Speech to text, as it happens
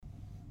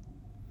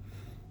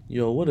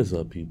Yo, what is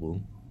up,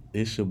 people?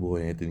 It's your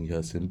boy Anthony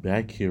Hudson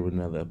back here with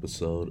another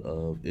episode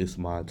of It's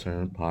My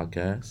Turn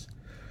podcast.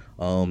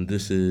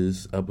 This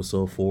is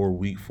episode 4,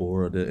 week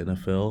 4 of the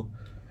NFL.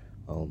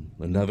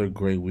 Another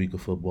great week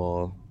of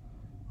football.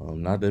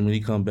 Not that many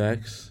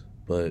comebacks,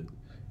 but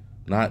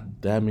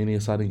not that many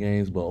exciting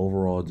games, but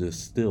overall,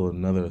 just still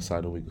another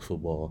exciting week of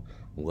football.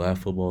 I'm glad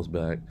football's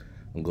back.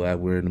 I'm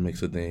glad we're in the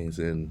mix of things,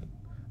 and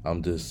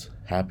I'm just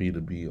happy to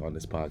be on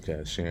this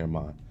podcast sharing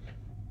my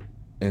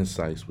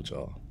insights with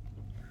y'all.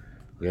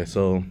 Okay,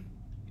 so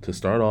to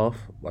start off,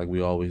 like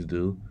we always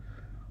do,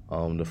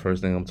 the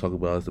first thing I'm talking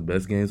about is the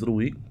best games of the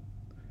week.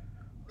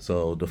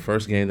 So the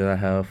first game that I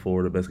have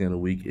for the best game of the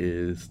week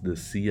is the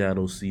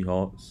Seattle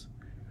Seahawks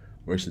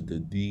versus the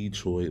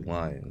Detroit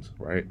Lions,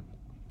 right?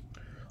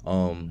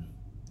 Um,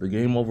 the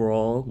game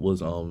overall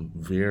was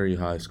very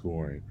high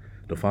scoring.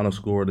 The final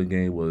score of the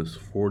game was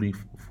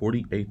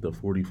 48 to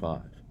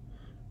 45.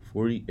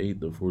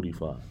 48 to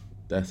 45.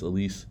 That's at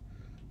least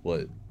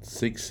what,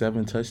 6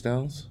 7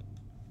 touchdowns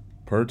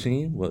per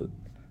team. What,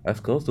 that's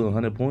close to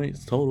 100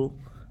 points total.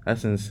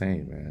 That's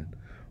insane, man.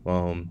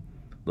 Um,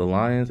 the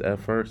Lions at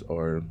first,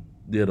 or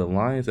yeah, the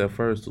Lions at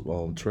first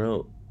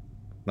trailed.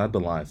 Not the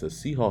Lions. The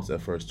Seahawks at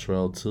first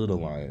trailed to the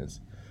Lions.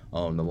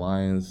 The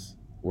Lions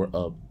were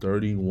up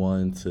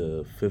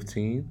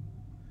 31-15,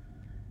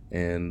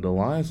 and the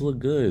Lions look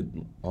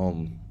good.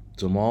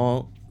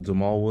 Jamal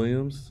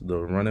Williams, the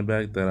running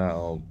back that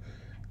I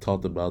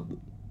talked about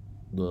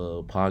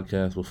the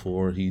podcast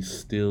before, he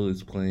still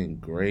is playing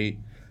great.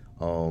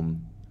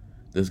 Um,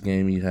 this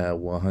game he had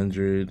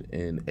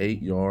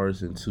 108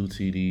 yards and 2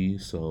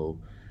 TDs, so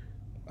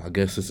I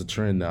guess it's a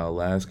trend now.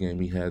 Last game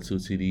he had 2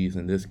 TDs,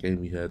 and this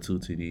game he had 2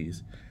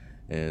 TDs,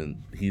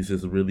 and he's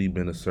just really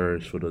been a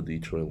surge for the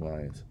Detroit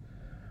Lions.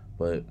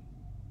 But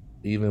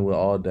even with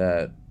all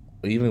that,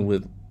 even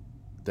with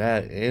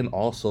that, and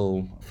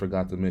also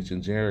forgot to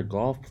mention Jared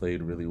Goff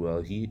played really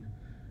well. He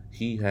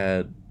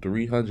had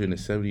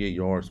 378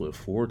 yards with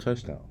 4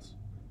 touchdowns.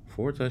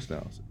 4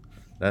 touchdowns.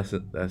 That's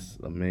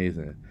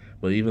amazing.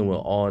 But even with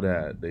all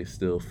that, they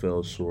still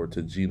fell short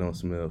to Geno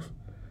Smith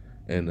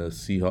and the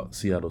Seattle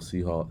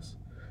Seahawks.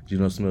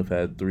 Geno Smith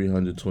had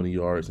 320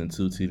 yards and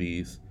 2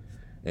 TDs.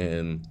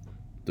 And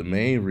the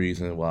main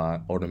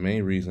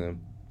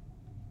reason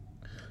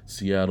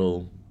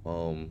Seattle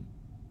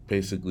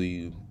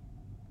basically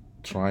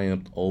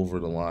triumphed over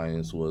the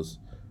Lions was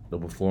the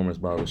performance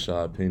by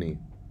Rashad Penny.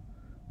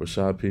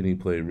 Rashad Penny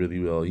played really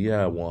well. He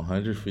had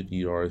 150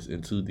 yards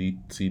and 2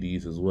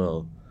 TDs as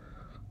well.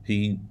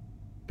 He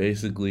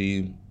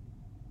basically,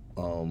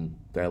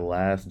 that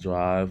last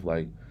drive,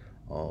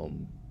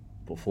 um,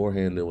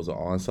 beforehand, there was an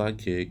onside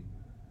kick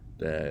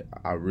that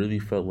I really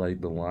felt like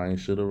the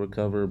Lions should have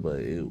recovered, but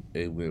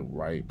it went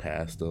right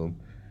past them.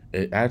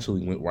 It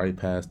actually went right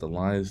past the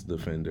Lions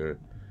defender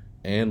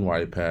and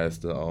right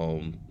past the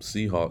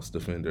Seahawks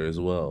defender as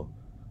well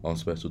on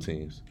special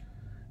teams.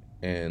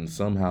 And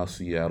somehow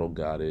Seattle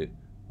got it.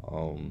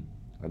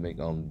 I think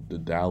the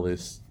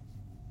Dallas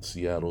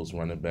Seattle's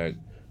running back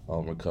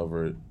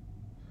recovered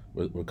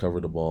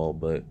the ball,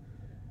 but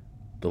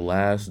the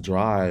last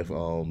drive,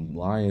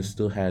 Lions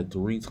still had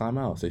 3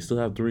 timeouts. They still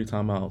have 3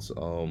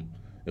 timeouts.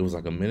 It was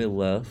like a minute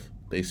left.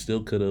 They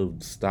still could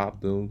have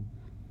stopped them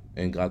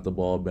and got the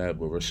ball back,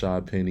 but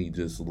Rashad Penny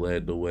just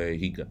led the way.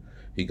 He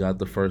got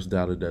the first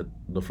down that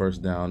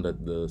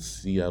the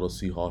Seattle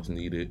Seahawks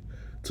needed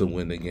to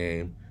win the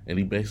game, and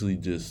he basically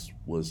just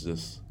was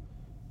just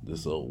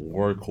a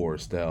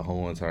workhorse that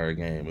whole entire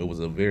game. It was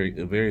a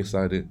very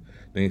excited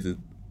thing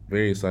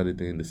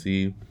to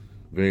see,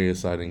 very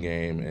exciting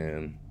game,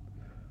 and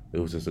it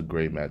was just a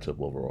great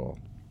matchup overall.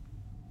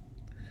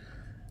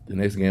 The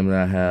next game that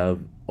I have,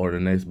 or the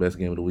next best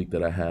game of the week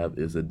that I have,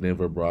 is the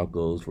Denver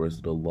Broncos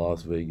versus the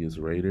Las Vegas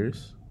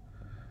Raiders.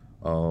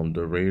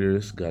 The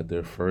Raiders got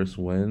their first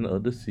win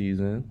of the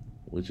season,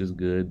 which is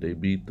good. They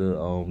beat the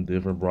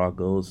Denver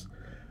Broncos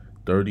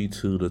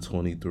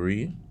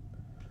 32-23.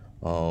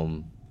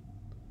 Um,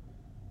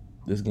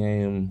 this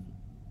game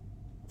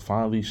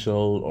finally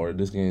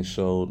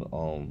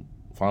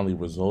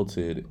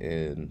resulted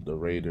in the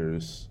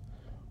Raiders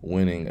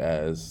winning,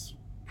 as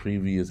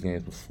previous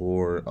games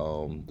before,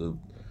 the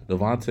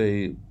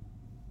Devontae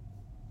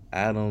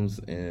Adams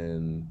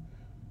and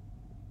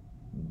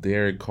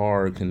Derek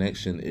Carr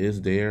connection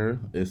is there.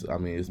 It's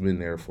been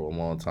there for a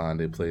long time.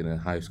 They played in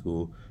high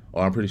school,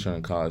 or I'm pretty sure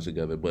in college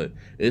together, but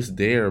it's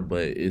there,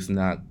 but it's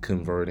not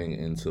converting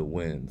into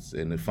wins.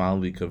 And it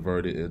finally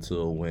converted into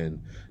a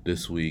win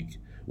this week,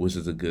 which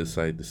is a good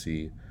sight to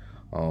see.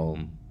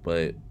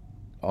 But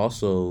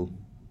also,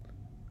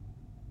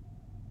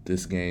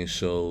 this game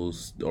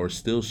shows, or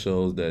still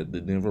shows, that the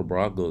Denver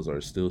Broncos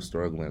are still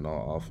struggling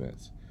on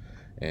offense.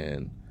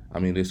 And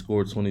they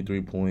scored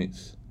 23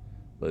 points,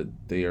 but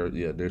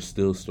they're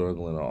still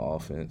struggling on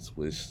offense,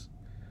 which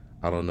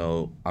I don't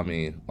know.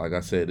 Like I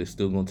said, it's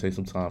still gonna take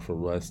some time for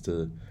Russ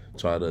to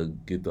try to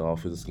get the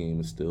offensive scheme.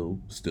 It's still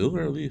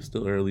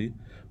early,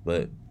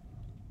 but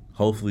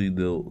hopefully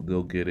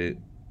they'll get it.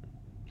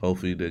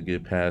 Hopefully they'll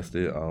get past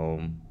it.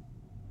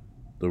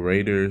 the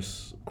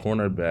Raiders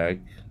cornerback,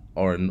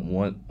 or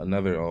one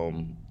another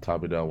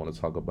topic that I want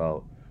to talk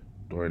about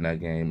during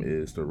that game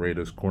is the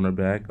Raiders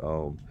cornerback,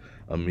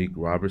 Amik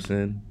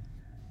Robertson.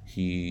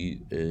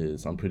 He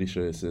is, I'm pretty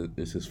sure it's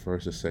his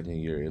first or second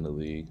year in the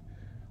league.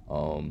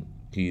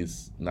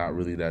 He's not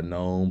really that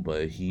known,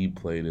 but he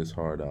played his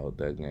heart out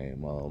that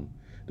game.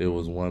 There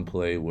was one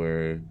play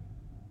where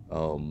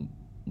um,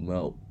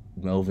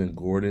 Melvin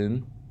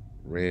Gordon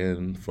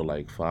ran for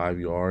like 5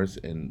 yards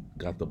and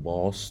got the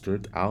ball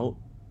stripped out.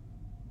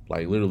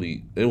 Like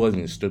literally, it wasn't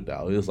even stripped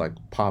out. It was like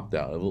popped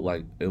out. It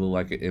looked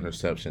like an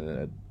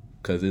interception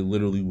because it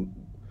literally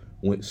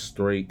went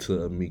straight to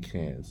Amik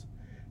hands.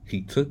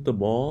 He took the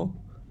ball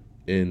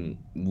and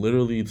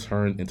literally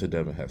turned into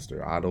Devin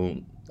Hester. I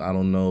don't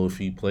know if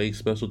he played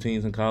special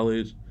teams in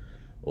college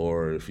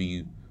or if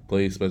he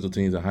played special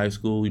teams in high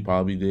school. He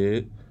probably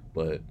did,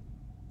 but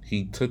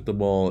he took the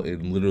ball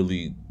and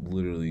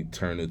literally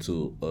turned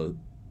into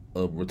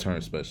a return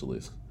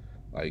specialist.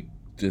 Like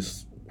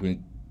just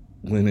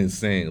went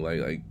insane.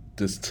 Like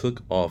just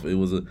took off. It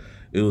was an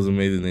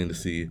amazing thing to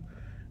see,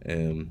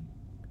 and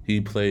he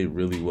played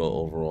really well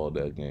overall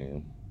that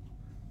game.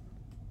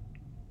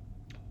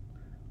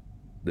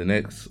 The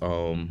next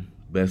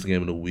best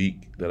game of the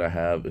week that I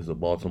have is the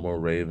Baltimore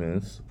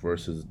Ravens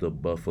versus the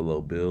Buffalo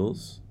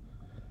Bills.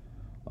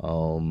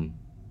 Um,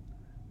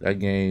 that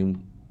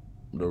game,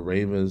 the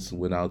Ravens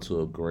went out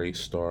to a great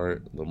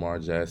start. Lamar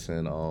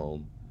Jackson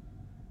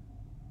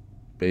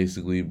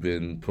basically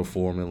been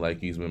performing like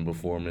he's been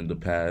performing the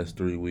past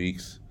 3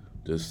 weeks,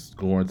 just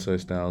scoring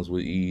touchdowns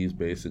with ease.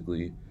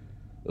 Basically,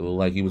 it looked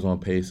like he was on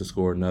pace to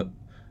score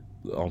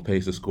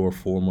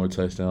four more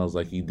touchdowns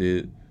like he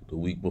did the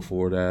week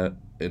before that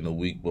and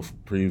the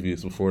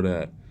previous before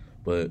that.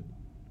 But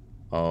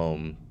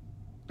um,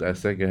 that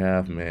second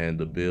half, man,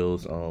 the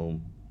Bills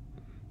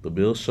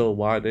show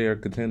why they are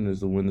contenders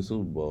to win the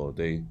Super Bowl.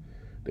 They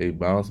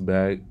bounced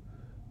back.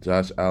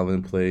 Josh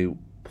Allen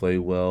played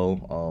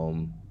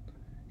well.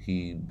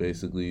 He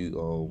basically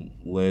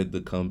led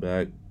the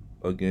comeback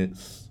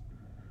against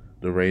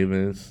the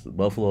Ravens.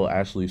 Buffalo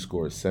actually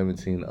scored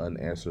 17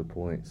 unanswered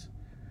points.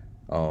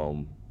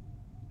 Um,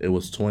 it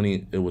was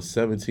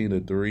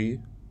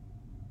 17-3,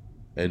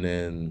 and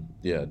then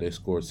yeah, they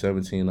scored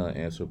 17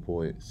 unanswered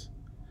points,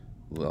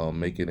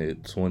 making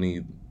it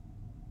 20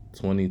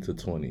 to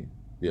 20.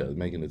 Yeah,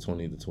 making it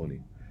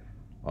 20-20.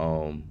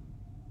 Um,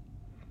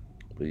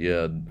 but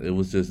yeah, it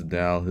was just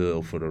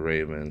downhill for the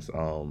Ravens.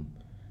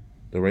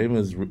 The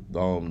Ravens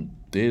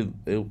did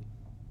it.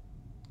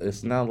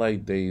 It's not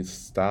like they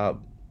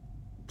stopped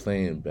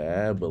playing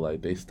bad, but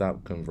like they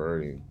stopped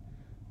converting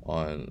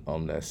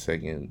on that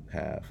second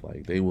half.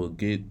 Like they will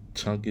get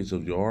chunkies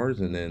of yards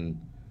and then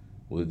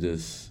will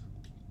just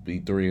be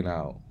three and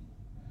out.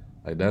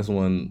 Like that's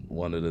one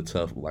of the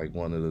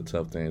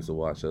tough things to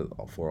watch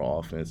for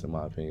offense, in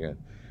my opinion,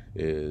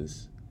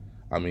 is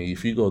I mean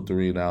if you go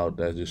three and out,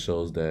 that just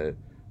shows that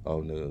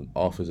the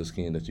offensive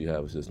scheme that you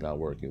have is just not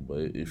working.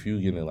 But if you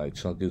get in like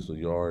chunkies of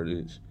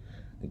yardage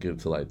and get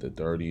to like the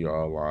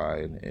 30-yard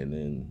line and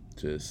then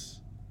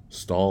just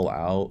stall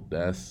out,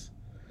 that's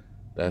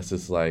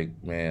just like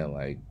man,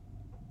 like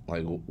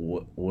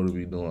what are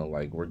we doing?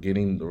 Like we're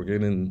getting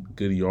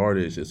good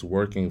yardage. It's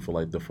working for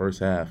like the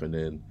first half, and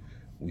then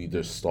we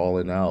just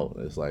stalling out.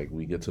 It's like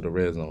we get to the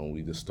red zone,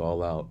 we just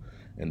stall out,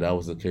 and that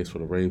was the case for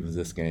the Ravens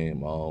this game.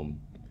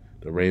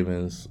 The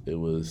Ravens, it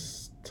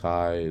was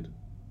tied.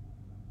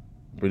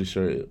 Pretty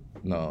sure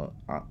no,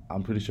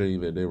 I'm pretty sure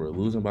either they were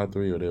losing by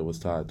three or they was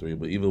tied three.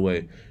 But either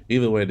way,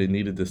 they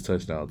needed this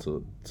touchdown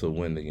to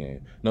win the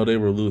game. No, they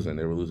were losing.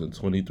 They were losing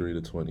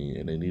 23-20,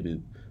 and they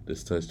needed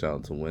this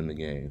touchdown to win the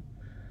game.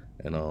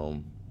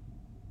 And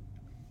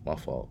my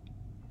fault.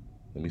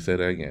 Let me say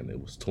that again. It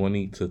was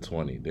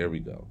 20-20. There we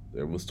go.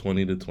 It was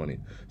 20-20.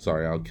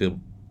 Sorry, I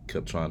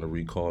kept trying to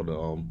recall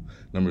the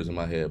numbers in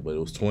my head, but it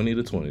was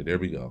 20-20. There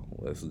we go.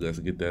 Let's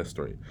get that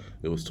straight.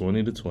 It was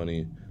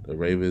 20-20. The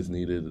Ravens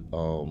needed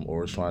or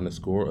was trying to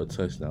score a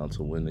touchdown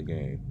to win the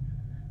game.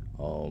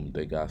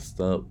 They got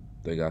stopped.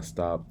 They got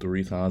stopped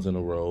 3 times in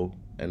a row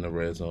in the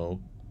red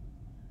zone,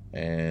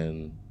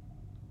 and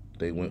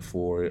they went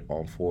for it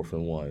on 4th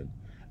and 1.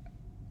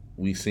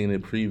 We seen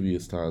it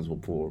previous times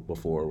before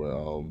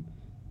where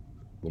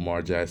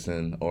Lamar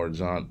Jackson or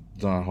John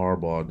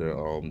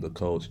Harbaugh, the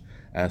coach,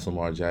 asked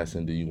Lamar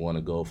Jackson, "Do you want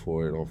to go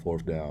for it on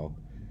fourth down?"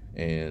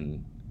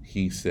 And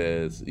he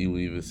will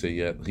even say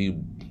yes. He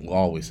will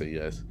always say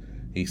yes.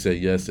 He said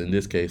yes in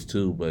this case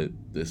too, but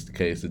this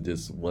case it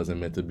just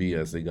wasn't meant to be.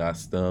 As they got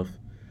stuffed,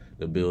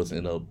 the Bills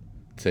end up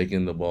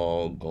taking the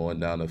ball, going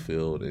down the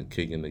field, and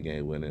kicking the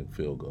game-winning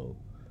field goal.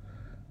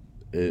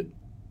 It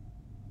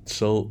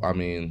I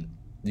mean,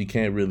 you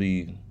can't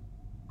really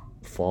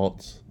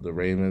fault the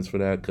Ravens for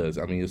that because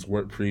I mean it's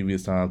worked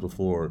previous times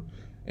before,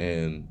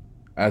 and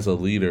as a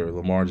leader,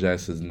 Lamar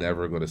Jackson's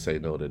never going to say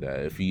no to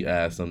that. If he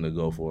asks them to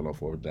go for it on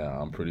fourth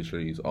down, I'm pretty sure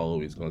he's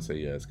always going to say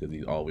yes because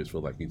he always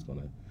feel like he's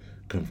going to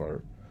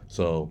convert.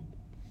 So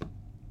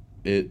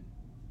it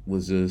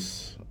was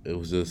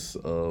just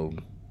a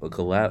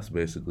collapse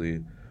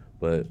basically,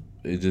 but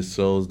it just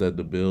shows that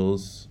the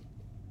Bills,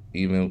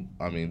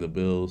 the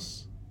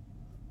Bills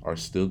are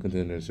still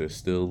contenders. They're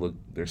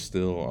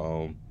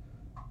still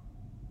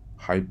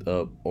hyped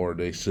up, or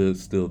they should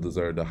still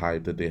deserve the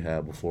hype that they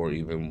had before,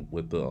 even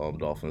with the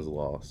Dolphins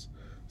loss.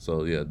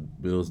 So yeah,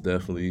 Bills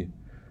definitely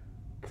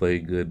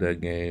played good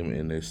that game,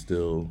 and they're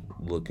still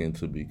looking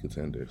to be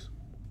contenders.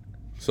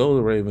 So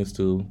the Ravens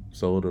too.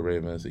 So the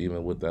Ravens,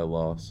 even with that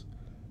loss.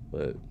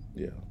 But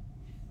yeah.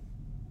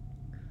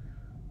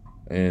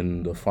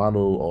 And the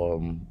final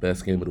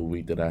best game of the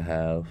week that I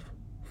have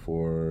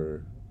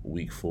for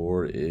week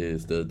 4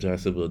 is the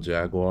Jacksonville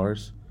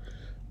Jaguars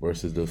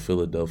versus the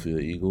Philadelphia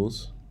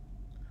Eagles.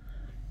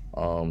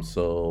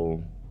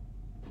 So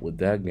with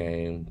that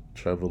game,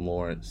 Trevor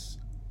Lawrence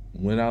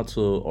went out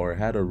to or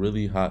had a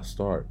really hot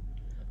start.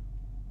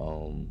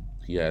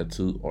 He had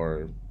two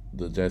or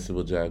the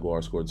Jacksonville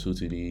Jaguars scored two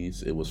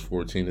TDs. It was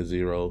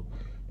 14-0,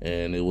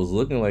 and it was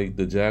looking like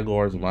the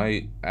Jaguars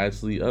might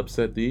actually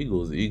upset the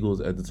Eagles. The Eagles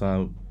at the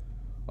time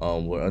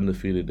were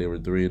undefeated. They were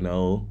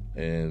 3-0,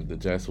 and the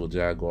Jacksonville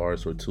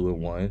Jaguars were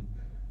 2-1,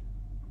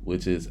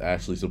 which is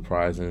actually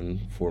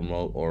surprising for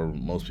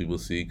most people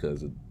see,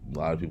 because a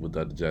lot of people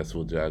thought the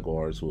Jacksonville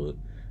Jaguars would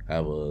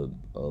have a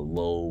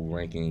low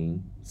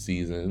ranking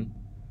season.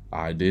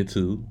 I did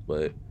too,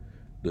 but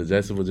the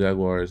Jacksonville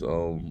Jaguars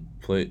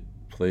play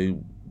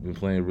been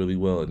playing really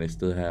well, and they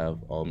still have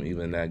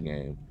even in that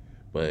game.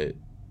 But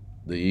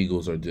the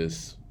Eagles are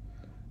just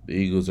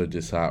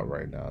hot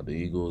right now. The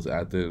Eagles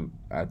after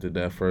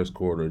that first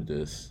quarter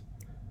just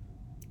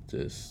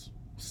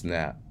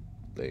snap.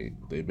 They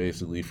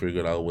basically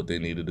figured out what they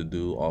needed to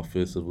do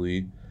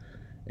offensively,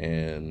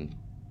 and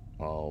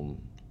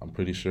I'm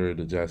pretty sure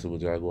the Jacksonville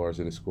Jaguars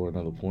didn't score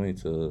another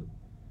point to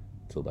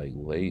like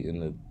late in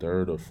the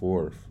third or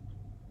fourth.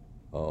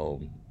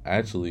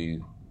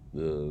 Actually,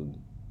 the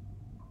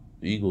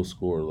Eagles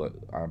scored like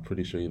I'm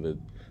pretty sure that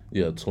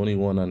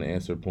 21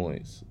 unanswered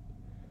points.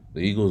 The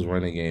Eagles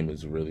running game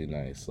is really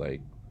nice.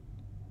 Like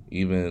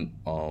even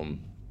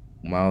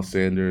Miles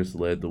Sanders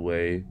led the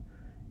way.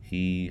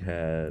 He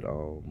had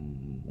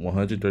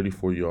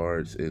 134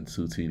 yards and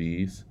two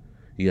TDs.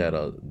 He had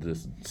a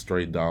just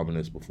straight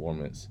dominance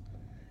performance,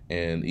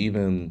 and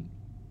even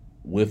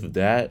with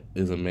that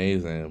is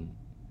amazing.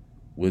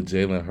 With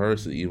Jalen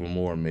Hurts, is even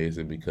more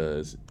amazing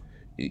because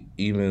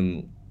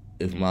even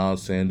if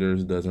Miles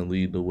Sanders doesn't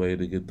lead the way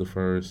to get the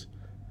first,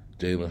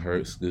 Jalen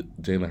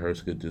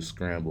Hurts could just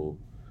scramble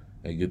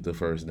and get the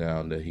first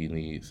down that he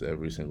needs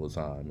every single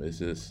time. It's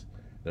just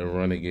the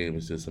running game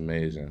is just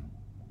amazing.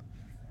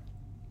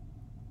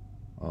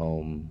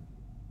 Um,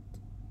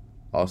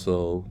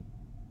 Also,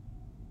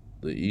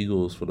 the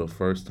Eagles for the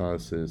first time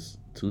since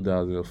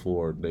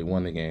 2004 they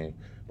won the game.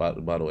 By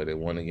the way, they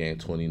won the game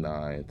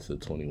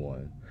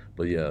 29-21.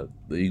 But yeah,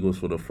 the Eagles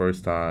for the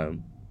first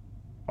time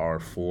are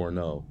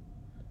 4-0.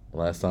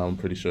 Last time I'm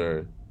pretty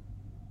sure.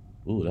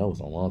 Ooh, that was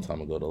a long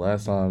time ago. The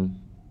last time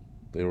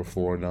they were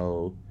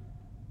 4-0,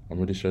 I'm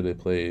pretty sure they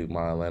played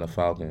my Atlanta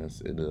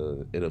Falcons in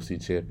the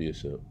NFC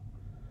Championship,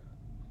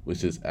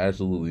 which is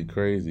absolutely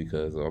crazy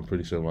because I'm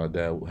pretty sure my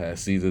dad had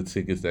season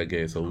tickets that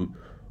game. So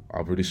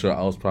I'm pretty sure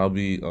I was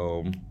probably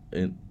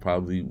in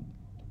probably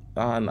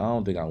I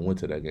don't think I went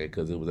to that game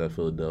because it was at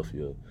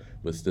Philadelphia,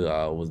 but still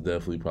I was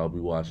definitely probably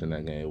watching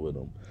that game with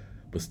them.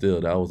 But still,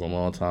 that was a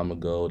long time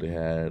ago. They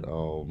had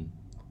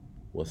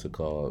what's it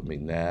called,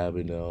 McNabb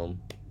and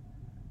them,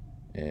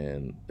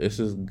 and it's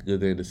just a good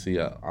thing to see.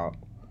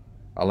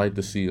 I like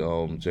to see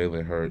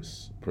Jalen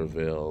Hurts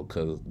prevail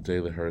because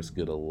Jalen Hurts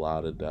get a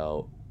lot of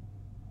doubt.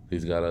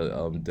 He's got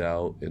a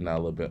doubt in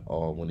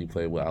Alabama when he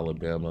played with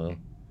Alabama,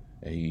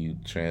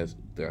 and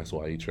That's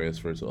why he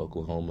transferred to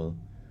Oklahoma,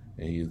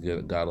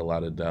 and got a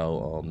lot of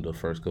doubt the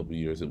first couple of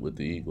years with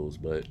the Eagles,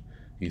 but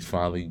he's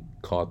finally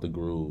caught the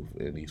groove,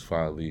 and he's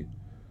finally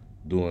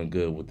doing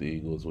good with the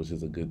Eagles, which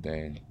is a good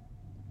thing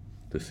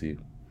to see.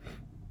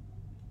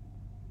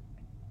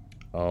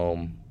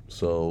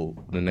 So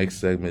the next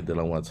segment that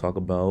I want to talk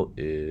about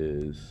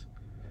is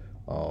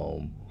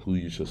who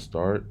you should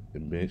start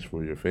and bench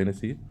for your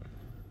fantasy.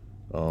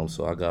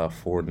 So I got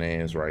four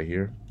names right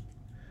here.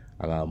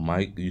 I got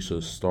Mike. You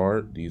should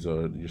start. These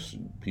are your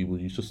people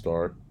you should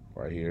start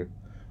right here.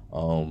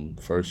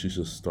 First, you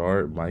should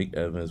start Mike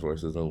Evans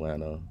versus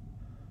Atlanta.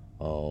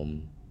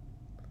 Um,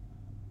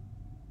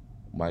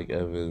 Mike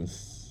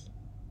Evans.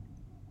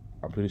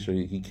 I'm pretty sure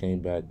he came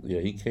back.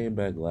 Yeah, he came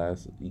back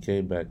last. He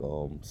came back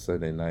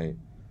Sunday night.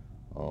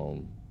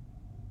 Um,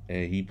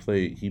 and he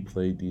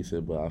played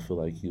decent, but I feel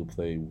like he'll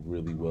play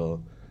really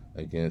well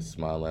against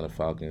my Atlanta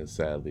Falcons.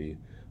 Sadly,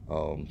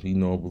 he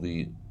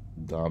normally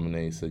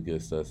dominates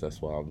against us.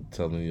 That's why I'm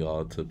telling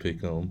y'all to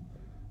pick him.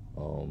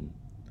 Um,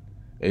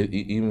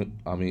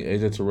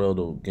 AJ Terrell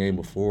the game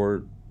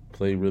before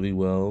played really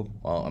well.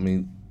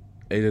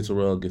 AJ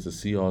Terrell against the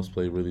Seahawks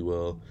played really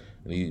well,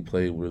 and he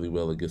played really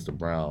well against the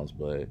Browns.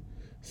 But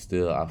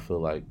still, I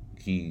feel like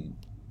he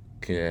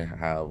can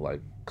have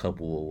like a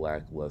couple of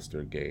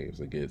lackluster games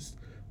against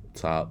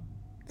top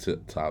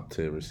top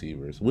 10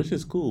 receivers, which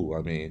is cool.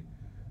 I mean,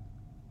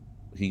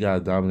 he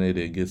got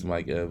dominated against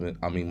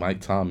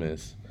Mike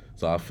Thomas.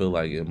 So I feel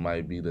like it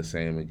might be the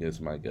same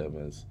against Mike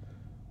Evans.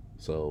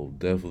 So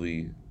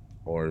definitely,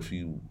 or if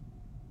you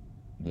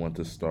want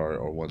to start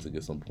or want to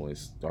get some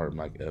points, start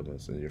Mike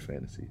Evans in your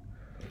fantasy.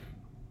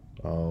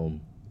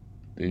 Um,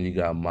 then you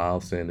got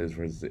Miles Sanders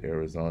versus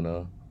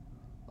Arizona.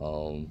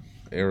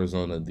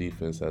 Arizona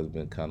defense has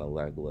been kind of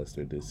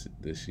lackluster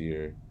this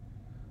year.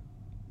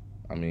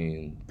 I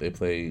mean, they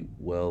played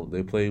well.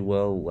 They played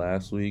well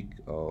last week.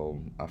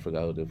 I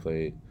forgot who they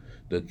played.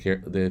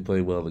 They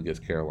played well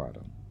against Carolina.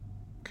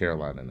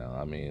 Carolina now.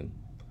 I mean,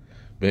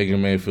 Baker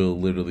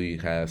Mayfield literally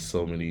has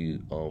so many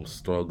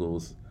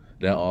struggles.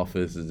 That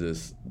offense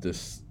is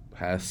just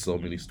has so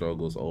many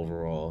struggles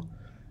overall.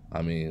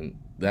 I mean,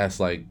 that's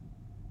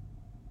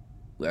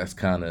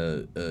kind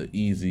of an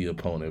easy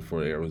opponent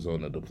for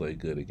Arizona to play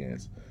good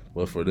against.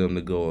 But for them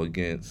to go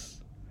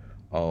against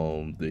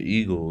the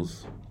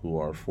Eagles, who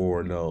are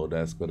 4-0,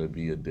 that's going to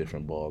be a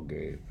different ball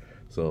game.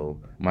 So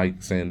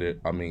Miles Sanders,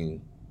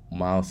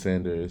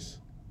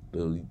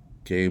 the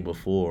game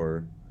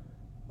before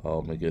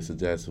against the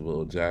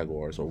Jacksonville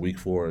Jaguars, or week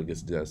 4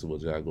 against the Jacksonville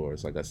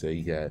Jaguars, like I said,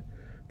 he got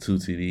 2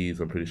 TDs.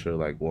 I'm pretty sure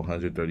like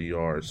 130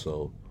 yards.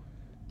 So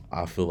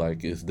I feel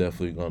like it's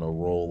definitely going to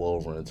roll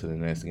over into the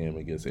next game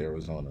against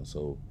Arizona.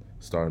 So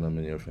starting them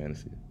in your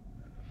fantasy.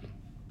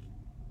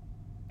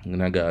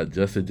 And I got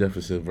Justin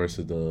Jefferson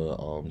versus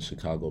the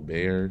Chicago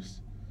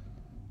Bears.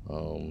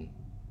 Um,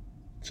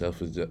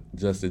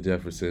 Justin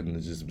Jefferson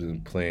has just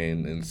been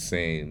playing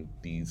insane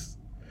these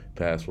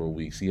past 4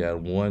 weeks.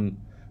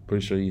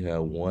 Pretty sure he had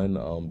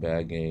one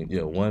bad game.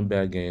 Yeah, one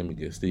bad game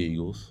against the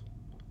Eagles.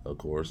 Of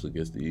course,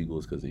 against the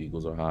Eagles because the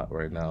Eagles are hot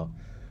right now.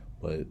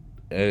 But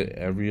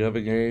every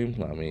other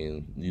game, I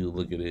mean, you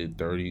look at it,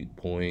 30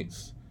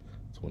 points,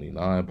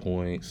 29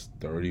 points,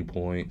 30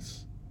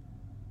 points.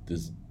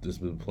 This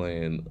been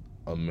playing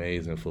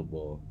amazing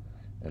football,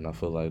 and I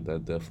feel like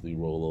that definitely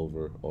roll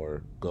over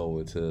or go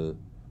into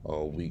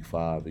week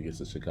 5 against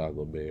the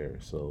Chicago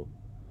Bears. So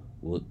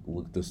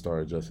look to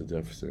start Justin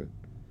Jefferson.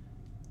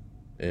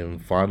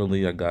 And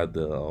finally, I got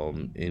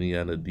the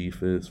Indiana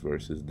defense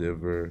versus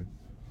Denver.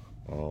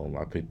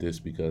 I picked this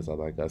because,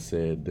 like I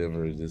said,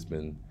 Denver has just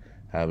been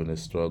having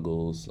its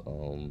struggles.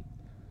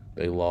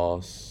 They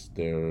lost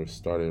their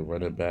starting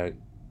running back,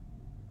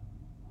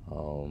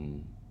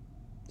 um,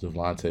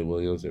 Javonte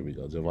Williams. There we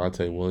go,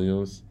 Javonte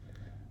Williams,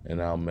 and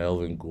now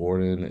Melvin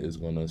Gordon is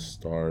gonna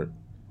start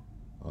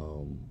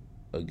um,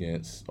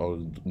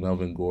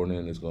 Melvin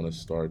Gordon is gonna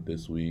start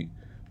this week.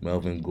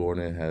 Melvin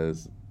Gordon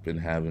has been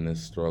having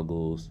his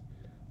struggles.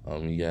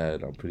 I'm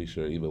pretty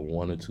sure, either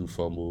 1 or 2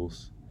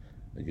 fumbles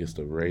against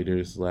the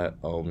Raiders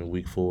in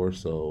week 4.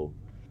 So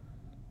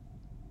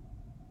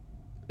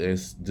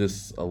it's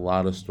just a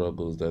lot of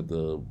struggles that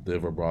the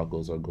Denver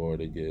Broncos are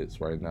going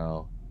against right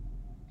now.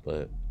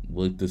 But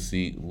look to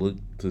see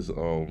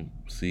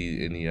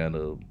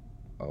Indiana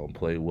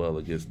play well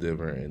against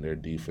Denver and their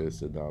defense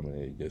to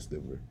dominate against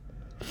Denver.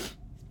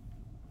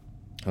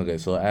 Okay,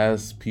 so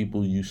as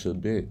people you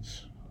should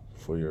bench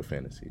for your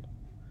fantasy,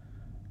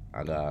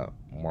 I got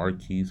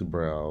Marquise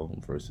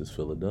Brown versus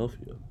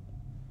Philadelphia.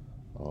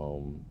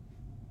 Um,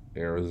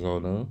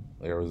 Arizona,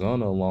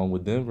 along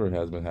with Denver,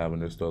 has been having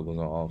their struggles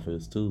on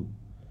offense too.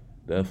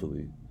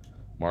 Definitely,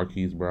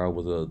 Marquise Brown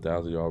was a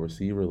 1,000-yard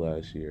receiver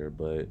last year,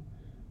 but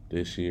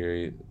this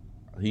year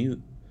he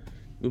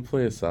been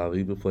playing solid.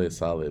 He been playing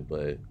solid,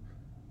 but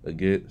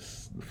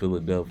against the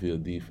Philadelphia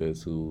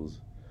defense,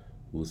 who's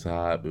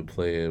hot, been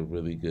playing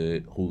really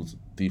good. Whose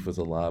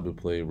defensive line been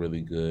playing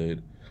really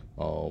good.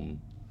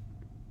 Um,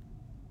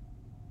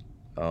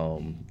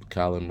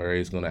 Kyler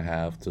Murray's gonna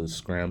have to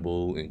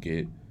scramble and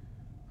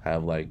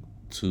have like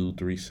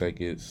 2-3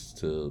 seconds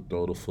to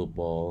throw the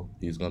football.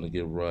 He's gonna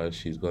get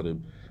rushed. He's gonna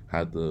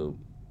have to,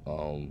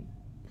 um,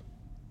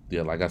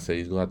 yeah, like I said,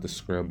 he's gonna have to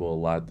scramble a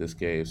lot this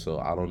game. So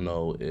I don't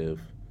know if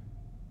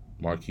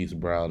Marquise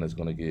Brown is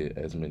gonna get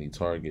as many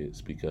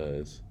targets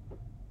because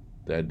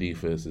that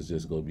defense is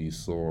just gonna be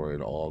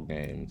soaring all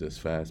game,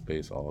 just fast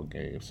paced all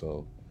game.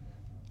 So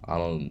I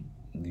don't.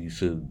 You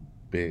should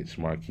bench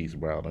Marquise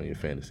Brown on your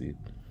fantasy.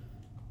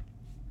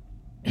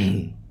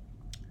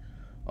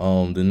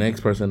 The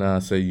next person that I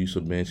say you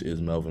should bench is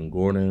Melvin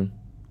Gordon.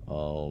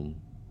 Um,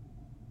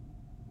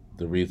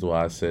 the reason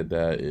why I said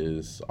that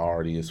is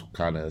already is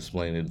kind of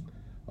explaining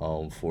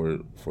for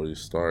the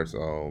starts.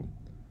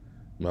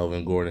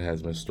 Melvin Gordon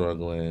has been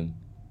struggling.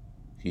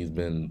 He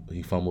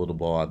fumbled the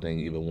ball, I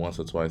think, either once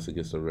or twice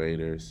against the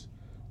Raiders.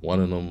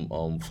 One of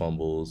them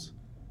fumbles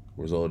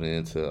resulted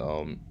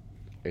into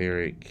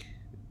Eric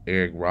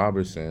Eric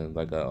Robertson,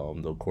 like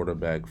the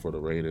quarterback for the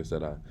Raiders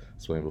that I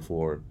explained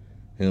before,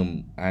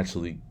 him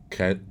actually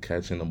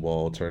catching the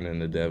ball, turning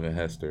to Devin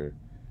Hester,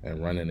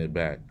 and running it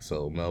back.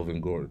 So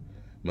Melvin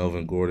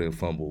Gordon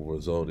fumble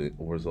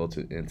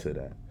resulted into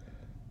that.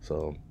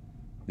 So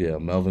yeah,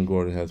 Melvin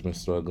Gordon has been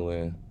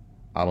struggling.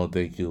 I don't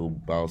think he'll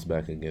bounce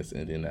back against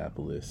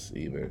Indianapolis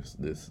either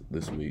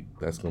this week.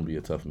 That's gonna be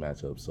a tough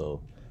matchup.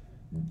 So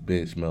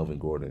bench Melvin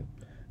Gordon,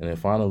 and then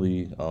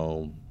finally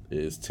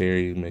is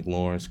Terry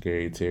McLaurin,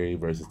 Scary Terry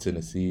versus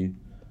Tennessee.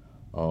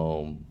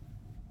 Um,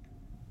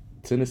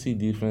 Tennessee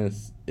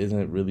defense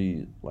isn't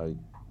really like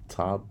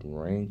top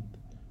ranked.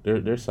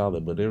 They're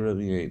solid, but they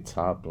really ain't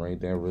top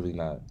ranked. They're really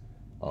not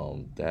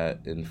that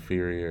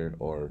inferior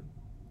or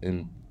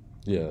in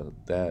yeah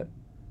that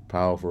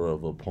powerful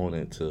of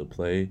opponent to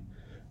play.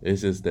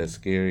 It's just that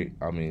scary.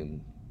 I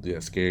mean, yeah,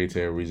 scary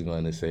Terry. Reason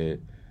going to say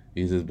it.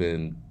 He's just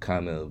been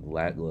kind of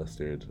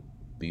lackluster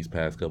these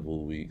past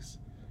couple of weeks,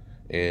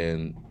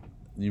 and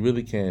you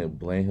really can't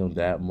blame him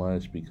that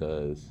much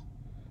because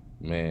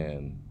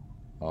man,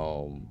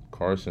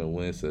 Carson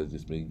Wentz has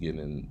just been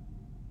getting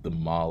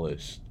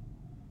demolished,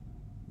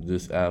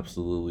 just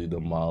absolutely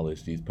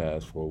demolished these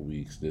past 4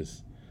 weeks.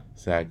 Just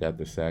sack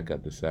after sack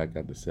after sack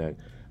after sack.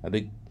 I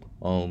think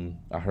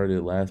I heard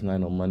it last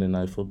night on Monday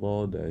Night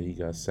Football that he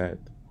got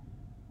sacked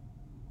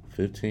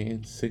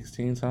 15,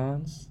 16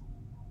 times.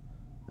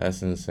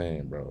 That's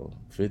insane, bro.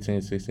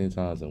 15, 16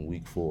 times in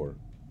week 4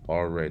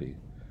 already.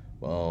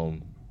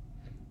 Um,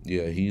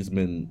 yeah,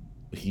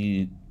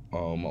 he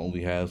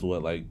only has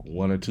what like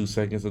 1 or 2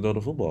 seconds to throw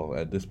the football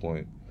at this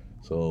point.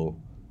 So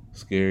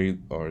scary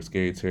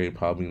Terry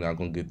probably not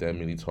gonna get that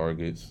many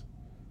targets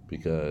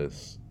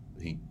because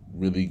he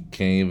really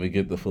can't even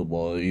get the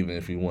football even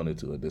if he wanted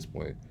to at this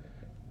point.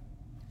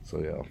 So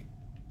yeah.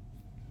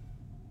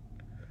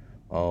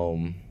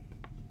 Um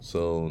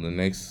so the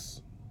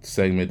next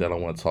segment that I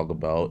want to talk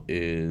about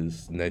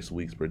is next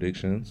week's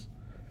predictions.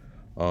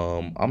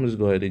 I'm just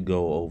go ahead and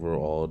go over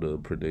all the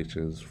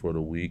predictions for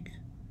the week.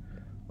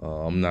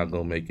 I'm not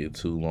gonna make it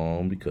too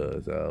long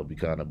because that'll be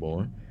kind of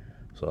boring.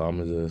 So I'm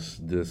gonna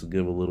just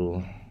give a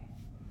little.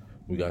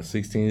 We got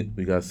 16.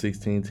 We got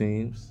 16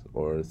 teams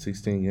or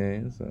 16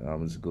 games. And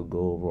I'm just gonna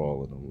go over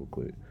all of them real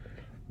quick.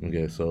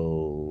 Okay,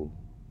 so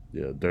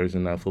yeah, Thursday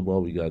night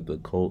football. We got the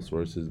Colts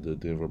versus the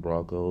Denver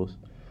Broncos.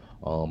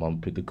 I'm gonna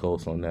pick the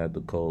Colts on that.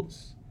 The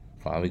Colts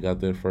finally got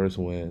their first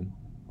win.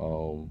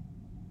 Um,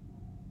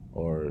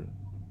 or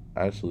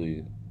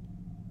actually,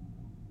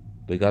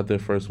 they got their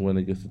first win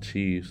against the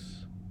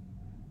Chiefs,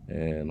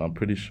 and I'm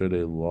pretty sure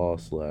they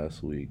lost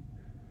last week.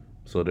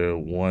 So they're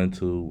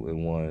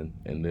 1-2-1,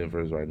 and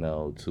Denver's right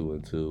now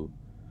 2-2.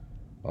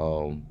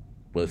 Um,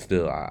 but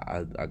still,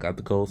 I got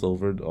the Colts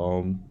over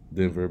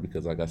Denver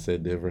because, like I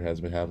said, Denver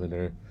has been having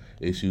their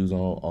issues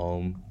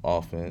on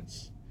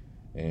offense,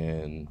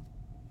 and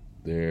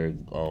their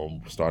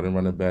starting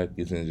running back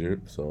is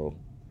injured. So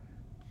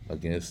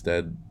against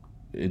that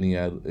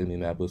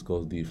Indianapolis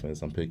Colts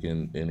defense, I'm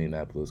picking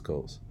Indianapolis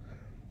Colts.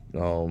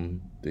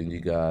 Then you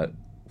got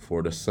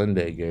for the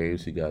Sunday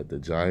games, you got the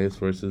Giants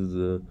versus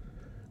the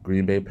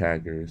Green Bay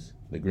Packers.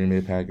 The Green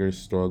Bay Packers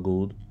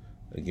struggled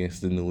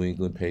against the New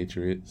England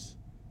Patriots,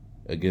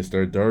 against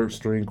their third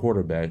string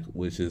quarterback,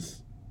 which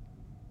is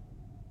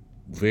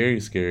very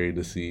scary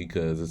to see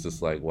because it's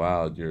just like,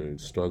 wow, you're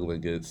struggling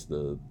against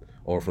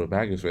or for the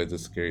Packers fans,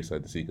 it's a scary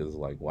sight to see because it's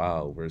like,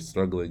 wow, we're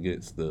struggling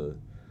against the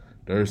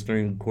third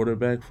string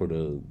quarterback for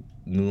the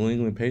New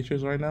England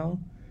Patriots right now.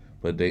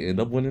 But they end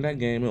up winning that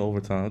game in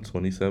overtime,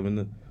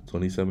 27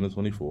 to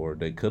 24.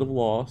 They could have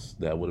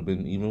lost. That would have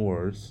been even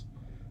worse.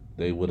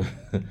 They would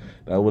have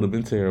that would have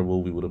been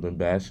terrible. We would have been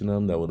bashing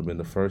them. That would have been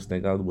the first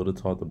thing I would have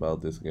talked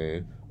about this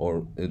game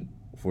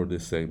for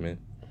this segment.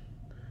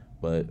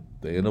 But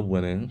they end up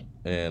winning,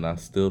 and I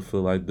still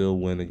feel like they'll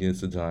win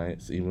against the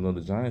Giants, even though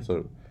the Giants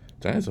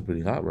are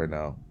pretty hot right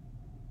now.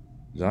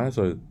 Giants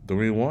are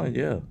 3-1,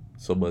 yeah.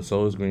 But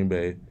so is Green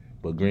Bay,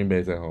 but Green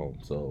Bay's at home,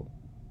 so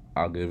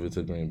I'll give it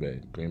to Green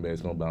Bay. Green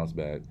Bay's gonna bounce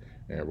back,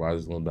 and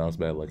Rodgers gonna bounce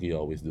back like he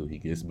always do. He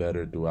gets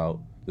better throughout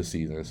the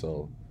season,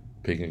 so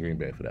picking Green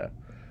Bay for that.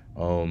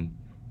 Um,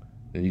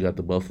 then you got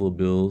the Buffalo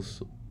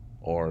Bills,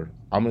 or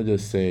I'm gonna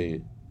just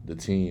say the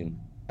team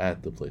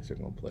at the place they're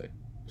gonna play.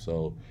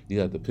 So you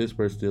got the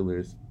Pittsburgh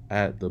Steelers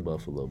at the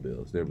Buffalo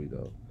Bills. There we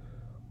go,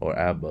 or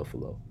at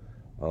Buffalo.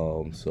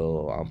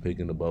 So I'm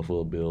picking the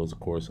Buffalo Bills,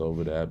 of course,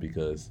 over that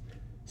because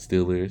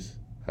Steelers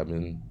have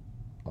been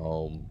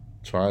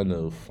trying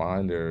to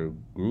find their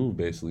groove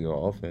basically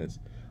on offense.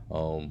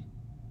 Um,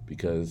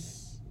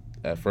 because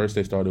at first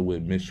they started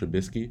with Mitch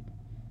Trubisky,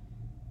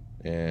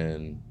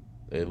 and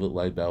it looked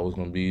like that was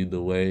going to be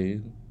the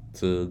way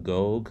to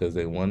go because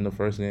they won the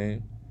first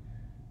game.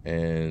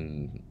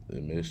 And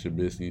Mitch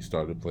Trubisky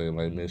started playing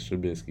like Mitch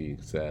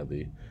Trubisky,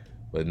 sadly.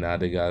 But now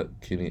they got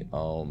Kenny.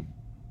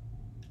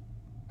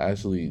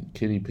 Actually,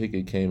 Kenny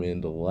Pickett came in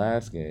the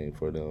last game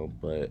for them,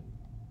 but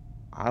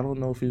I don't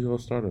know if he's gonna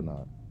start or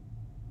not.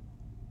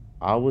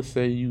 I would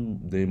say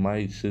they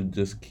might should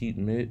just keep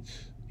Mitch,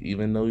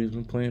 even though he's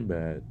been playing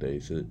bad. They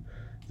should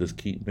just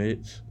keep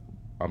Mitch.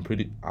 I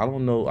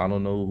don't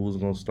know who's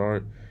gonna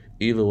start.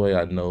 Either way,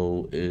 I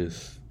know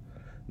it's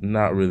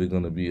not really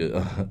gonna be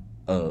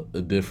a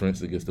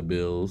difference against the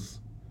Bills.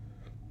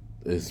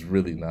 It's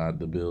really not.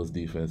 The Bills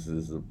defense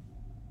is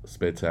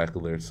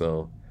spectacular,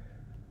 so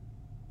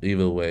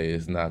either way,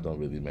 it's not gonna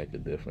really make a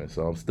difference.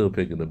 So I'm still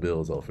picking the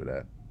Bills over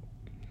that.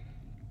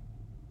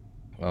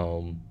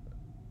 Um,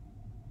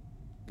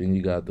 then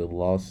you got the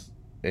Los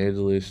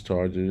Angeles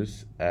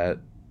Chargers at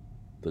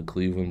the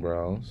Cleveland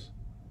Browns.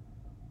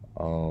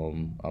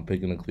 I'm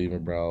picking the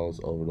Cleveland Browns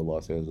over the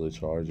Los Angeles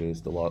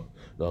Chargers.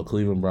 The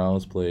Cleveland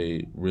Browns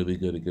played really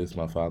good against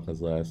my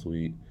Falcons last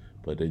week,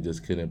 but they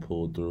just couldn't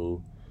pull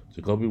through.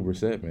 Jacoby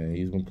Brissett, man,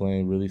 he's been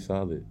playing really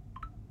solid.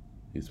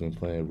 He's been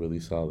playing really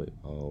solid.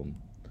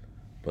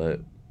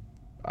 But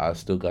I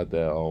still got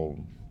that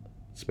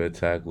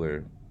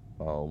spectacular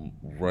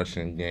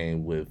rushing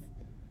game with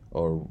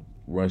or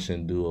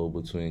rushing duo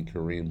between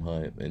Kareem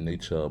Hunt and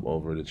Nick Chubb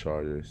over the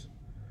Chargers.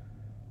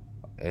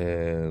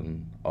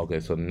 And okay,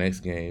 so the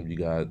next game you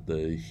got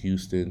the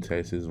Houston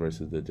Texans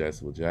versus the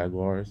Jacksonville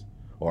Jaguars,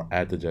 or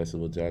at the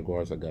Jacksonville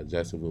Jaguars. I got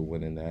Jacksonville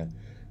winning that.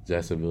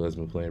 Jacksonville has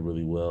been playing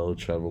really well.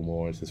 Trevor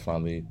Lawrence has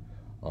finally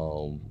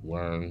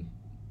learned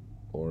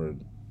or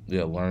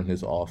learned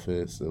his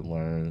offense and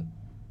learned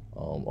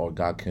or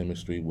got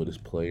chemistry with his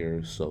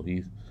players. So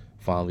he's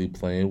finally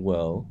playing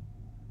well.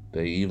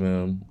 They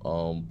even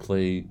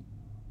played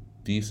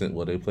decent.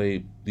 Well, they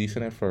played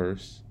decent at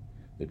first.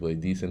 They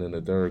played decent in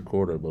the third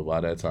quarter, but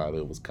by that time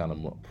it was kind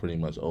of pretty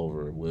much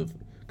over with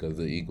because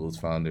the Eagles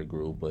found their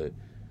groove. But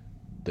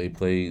they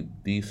played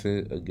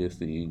decent against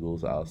the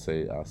Eagles. I'll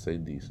say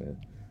decent,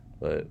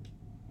 but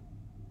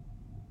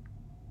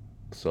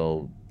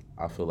so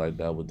I feel like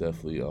that would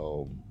definitely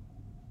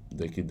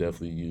they could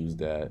definitely use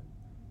that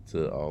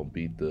to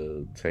beat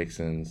the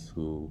Texans,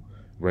 who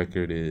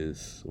record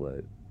is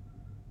what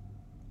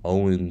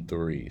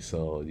 0-3.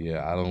 So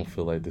yeah, I don't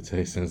feel like the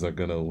Texans are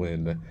gonna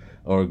win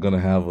or gonna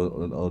have a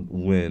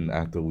win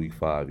after week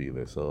 5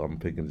 either. So I'm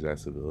picking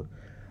Jacksonville.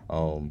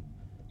 Um,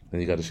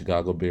 then you got the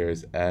Chicago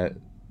Bears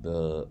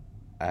the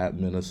at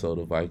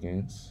Minnesota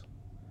Vikings.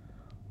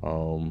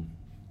 Um,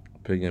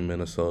 Picking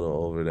Minnesota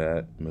over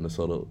that.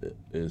 Minnesota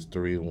is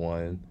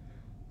 3-1.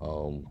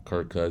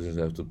 Kirk Cousins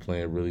after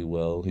playing really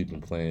well. He's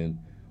been playing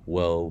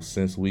well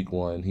since week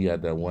 1. He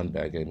had that one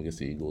bad game against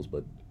the Eagles,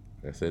 but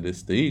I said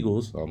it's the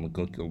Eagles. I'm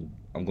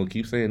gonna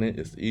keep saying it.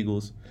 It's the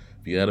Eagles.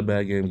 If you had a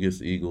bad game against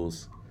the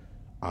Eagles,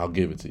 I'll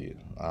give it to you.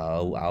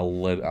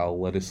 I'll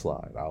let it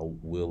slide. I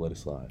will let it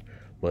slide.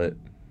 But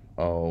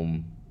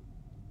um,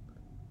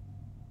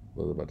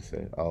 what was I about to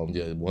say?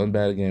 Yeah, one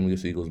bad game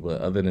against the Eagles,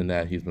 but other than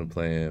that, he's been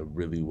playing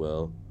really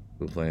well.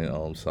 Been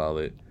playing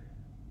solid.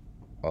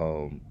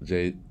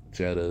 Jay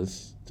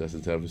Jettas,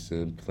 Justin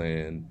Jefferson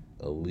playing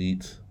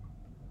elite.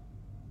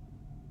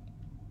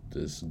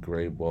 This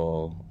great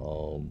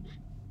ball.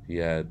 He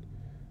had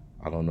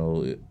I don't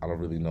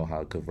really know how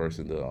to converse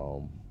into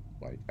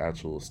like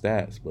actual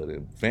stats, but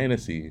in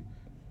fantasy,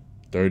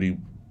 30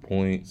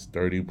 points,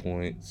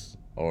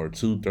 or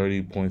two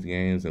 30 points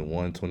games and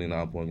one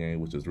 29 point game,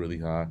 which is really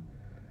high.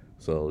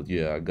 So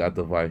yeah, I got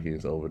the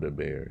Vikings over the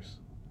Bears.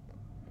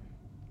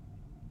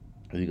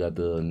 You got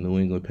the New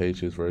England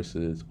Patriots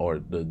versus or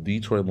the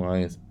Detroit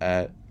Lions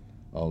at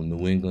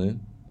New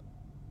England.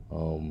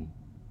 Um,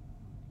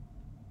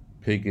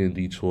 Picking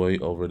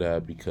Detroit over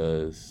that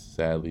because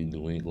sadly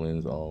New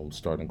England's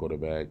starting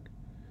quarterback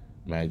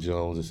Mac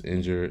Jones is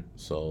injured,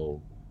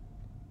 so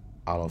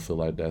I don't feel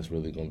like that's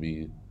really gonna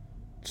be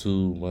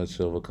too much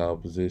of a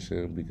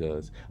competition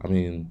because I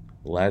mean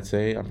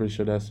Latte, I'm pretty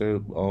sure that's their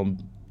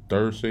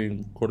third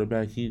string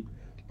quarterback. He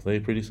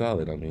played pretty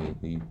solid. I mean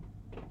he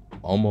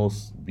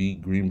almost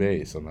beat Green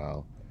Bay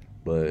somehow,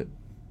 but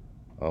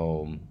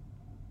um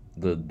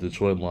the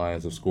Detroit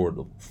Lions have scored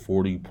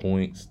 40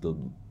 points.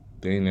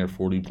 They in there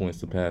 40 points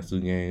the past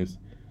 2 games.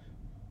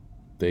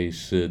 They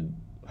should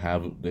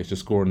they should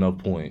score enough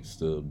points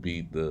to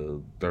beat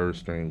the third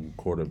string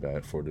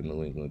quarterback for the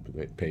New England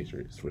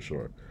Patriots for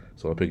sure.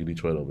 So I'm picking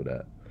Detroit over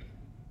that.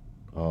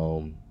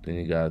 Then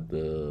you got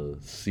the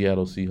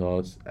Seattle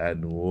Seahawks at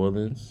New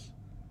Orleans.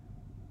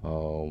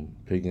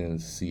 Picking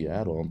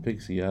Seattle. I'm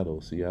picking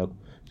Seattle. Seattle.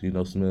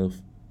 Geno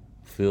Smith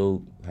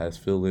has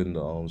filled in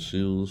the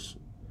shoes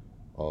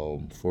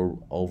for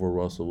over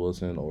Russell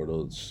Wilson, or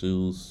the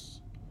shoes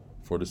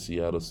for the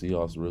Seattle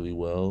Seahawks really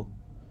well.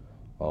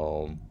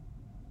 Um,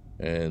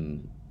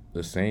 and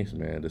the Saints,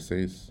 man, the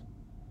Saints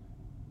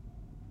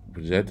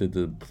projected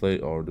to play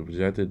or the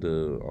projected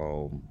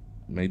to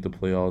make the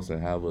playoffs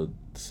and have a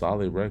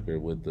solid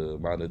record with the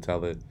amount of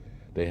talent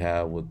they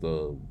have with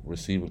the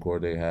receiving core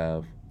they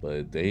have,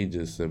 but they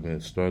just have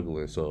been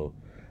struggling. So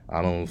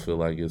I don't feel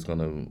like it's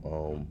gonna.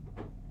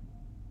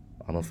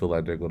 I don't feel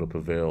like they're gonna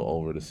prevail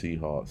over the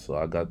Seahawks. So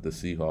I got the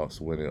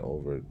Seahawks winning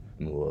over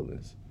New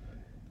Orleans.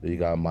 Then you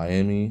got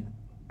Miami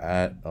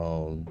at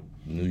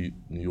New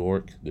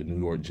York, the New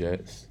York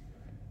Jets.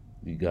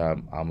 I'm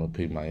gonna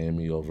pick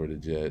Miami over the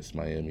Jets.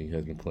 Miami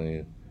has been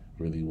playing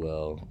really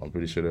well. I'm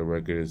pretty sure their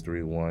record is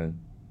 3-1.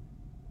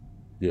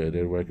 Yeah,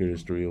 their record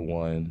is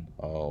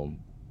 3-1.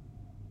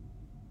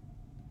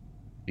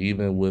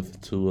 Even with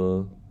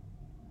Tua,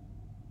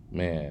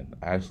 man,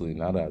 actually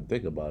now that I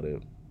think about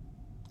it,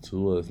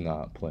 Tua is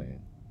not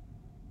playing.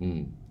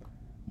 Mm,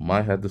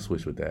 might have to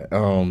switch with that.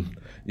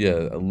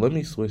 Yeah, let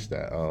me switch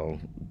that.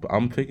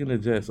 I'm picking the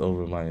Jets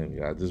over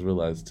Miami. I just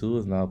realized Tua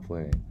is not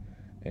playing,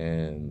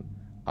 and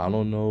I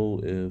don't know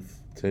if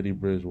Teddy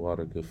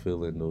Bridgewater could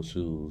fill in those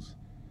shoes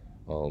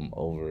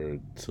over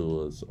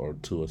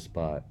Tua's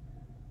spot.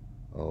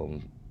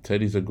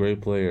 Teddy's a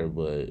great player,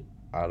 but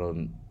I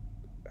don't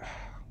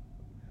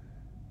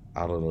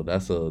I don't know.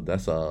 That's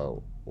a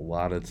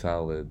lot of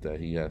talent that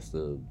he has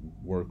to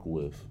work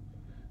with,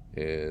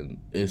 and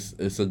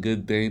it's a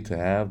good thing to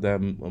have that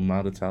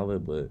amount of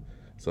talent, but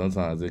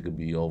sometimes it could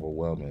be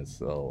overwhelming.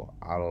 So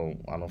I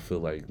don't feel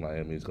like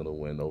Miami's gonna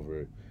win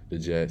over the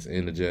Jets,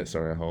 and the Jets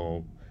are at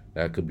home.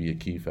 That could be a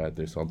key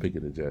factor. So I'm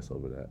picking the Jets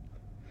over that.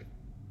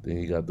 Then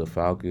you got the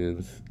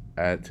Falcons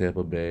at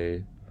Tampa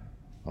Bay.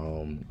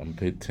 I'm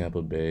pick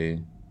Tampa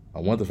Bay. I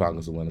want the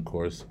Falcons to win, of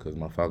course, because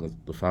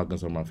the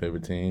Falcons are my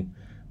favorite team.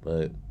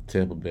 But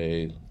Tampa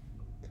Bay,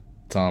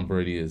 Tom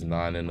Brady is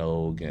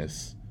 9-0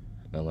 against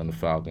the Atlanta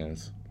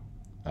Falcons.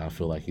 I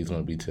feel like he's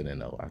going to be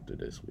 10-0 after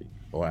this week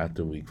or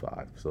after week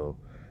 5. So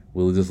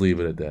we'll just leave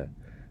it at that.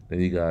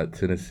 Then you got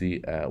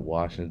Tennessee at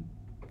Washington.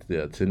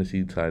 Yeah,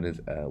 Tennessee Titans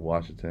at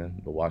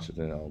Washington. The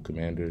Washington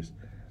Commanders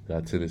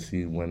got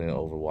Tennessee winning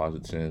over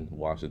Washington.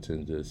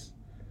 Washington just,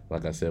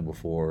 like I said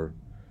before,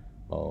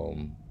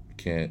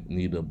 can't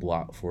need a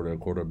block for their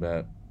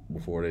quarterback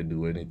before they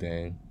do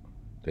anything.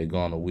 They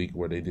gone a week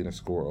where they didn't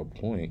score a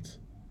point.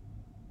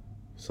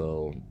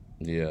 So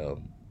yeah,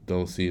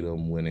 don't see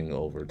them winning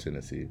over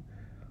Tennessee.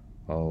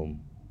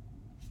 Um,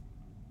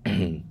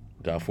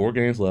 got 4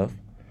 games left.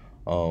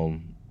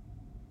 Um,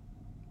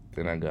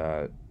 then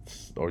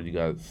you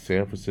got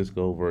San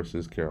Francisco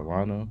versus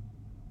Carolina,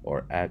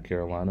 or at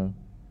Carolina.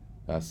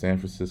 San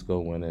Francisco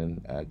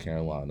winning at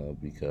Carolina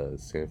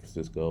because San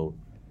Francisco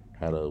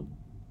had a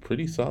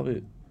pretty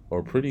solid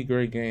or pretty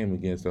great game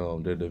against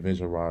their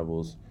division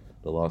rivals,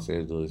 the Los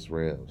Angeles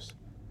Rams.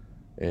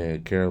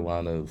 And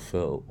Carolina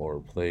felt or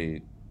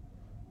played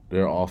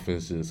their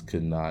offenses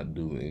could not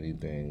do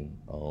anything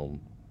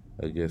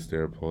against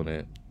their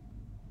opponent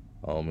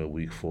in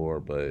week 4.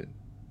 But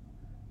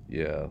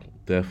yeah,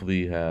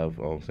 definitely have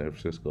San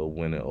Francisco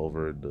winning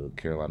over the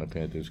Carolina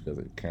Panthers because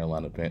the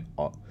Carolina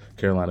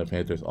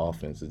Panthers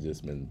offense has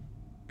just been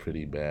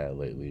pretty bad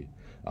lately.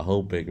 I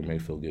hope Baker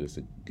Mayfield gets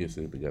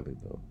it together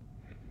though.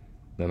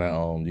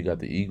 Then you got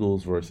the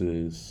Eagles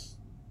versus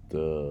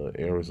the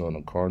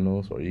Arizona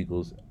Cardinals, or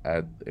Eagles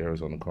at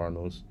Arizona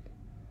Cardinals.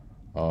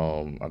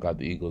 I got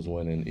the Eagles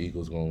winning.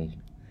 Eagles gonna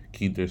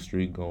keep their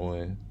streak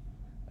going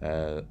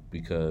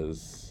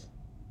because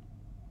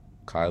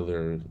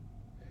Kyler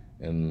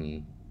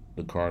and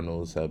the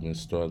Cardinals have been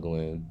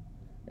struggling,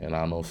 and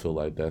I don't feel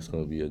like that's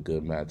going to be a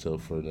good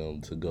matchup for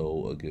them to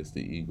go against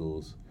the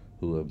Eagles,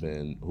 who are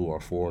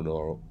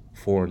 4-0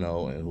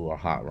 and who are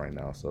hot right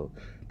now. So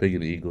picking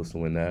the Eagles to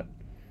win that.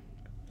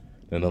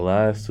 Then the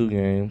last 2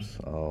 games,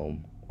 or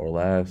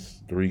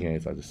last 3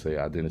 games, I just say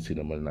I didn't see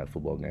the Monday Night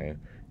Football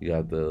game. You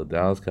got the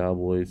Dallas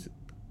Cowboys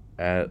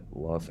at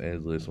Los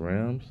Angeles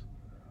Rams.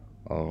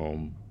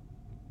 Um,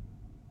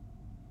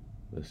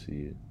 let's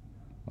see.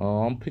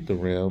 I'm pick the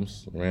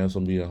Rams. Rams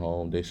will be at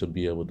home. They should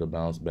be able to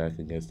bounce back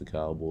against the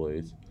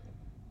Cowboys.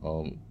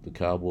 The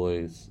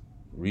Cowboys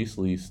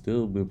recently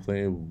still been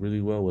playing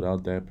really well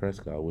without Dak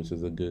Prescott, which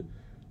is a good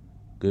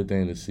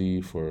thing to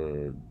see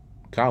for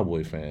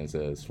Cowboy fans.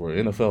 As for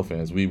NFL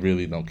fans, we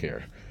really don't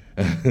care.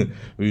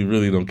 We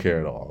really don't care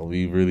at all.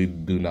 We really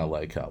do not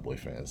like Cowboy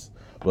fans.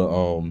 But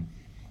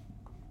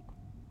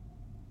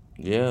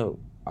yeah,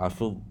 I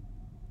feel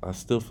I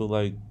still feel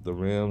like the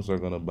Rams are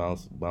gonna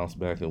bounce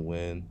back and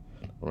win.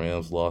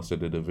 Rams lost to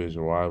the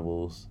division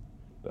rivals.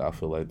 I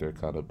feel like they're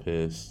kind of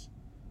pissed,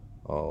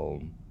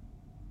 um,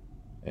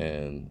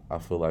 and I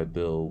feel like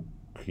they'll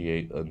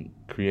create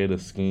a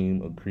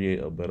scheme, create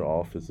a better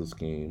offensive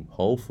scheme.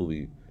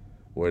 Hopefully,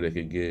 where they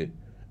could get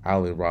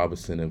Allen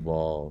Robinson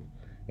involved,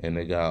 and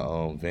they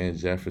got Van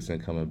Jefferson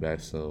coming back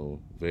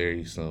soon,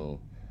 very soon.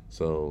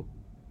 So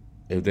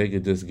if they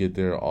could just get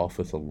their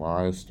offensive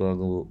line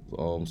struggles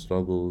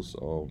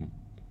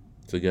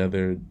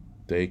together,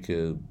 they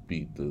could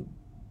beat the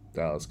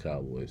Dallas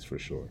Cowboys for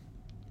sure.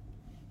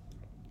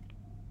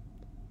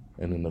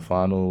 And then the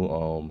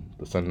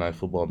Sunday Night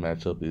Football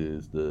matchup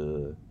is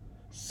the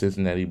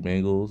Cincinnati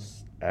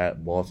Bengals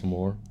at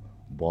Baltimore.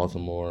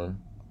 Baltimore,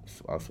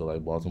 I feel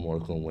like Baltimore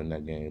is going to win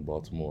that game.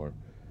 Baltimore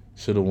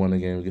should have won the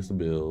game against the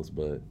Bills,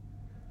 but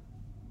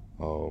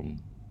um,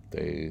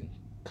 they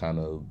kind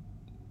of,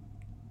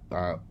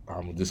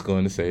 I'm just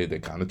going to say it, they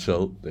kind of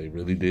choked. They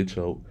really did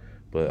choke.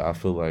 But I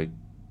feel like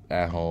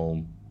at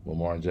home,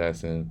 Lamar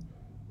Jackson,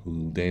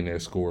 who dang near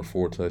scored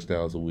 4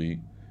 touchdowns a week,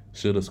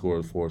 should have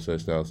scored 4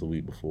 touchdowns a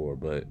week before,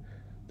 but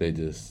they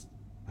just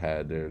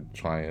had their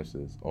triumphs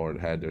or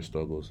had their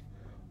struggles.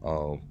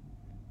 Um,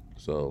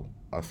 so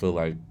I feel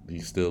like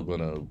he's still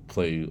gonna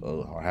play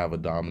or have a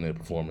dominant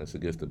performance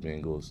against the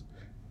Bengals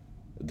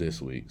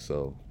this week.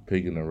 So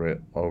picking the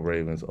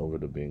Ravens over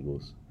the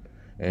Bengals.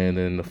 And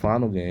then the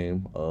final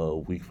game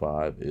of Week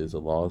 5 is the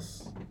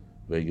Las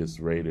Vegas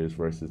Raiders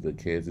versus the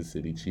Kansas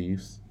City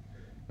Chiefs.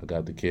 I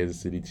got the Kansas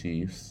City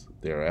Chiefs.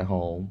 They're at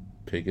home,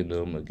 picking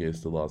them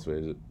against the Las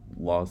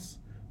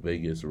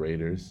Vegas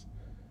Raiders.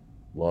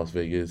 Las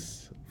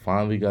Vegas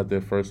finally got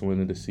their first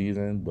win of the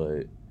season,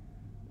 but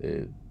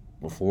it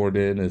before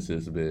then it's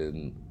just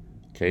been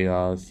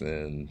chaos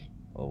and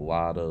a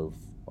lot of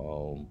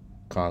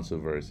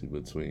controversy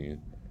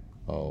between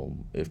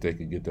if they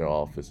could get their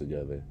offense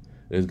together.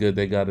 It's good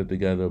they got it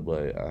together,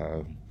 but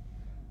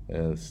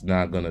it's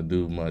not gonna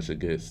do much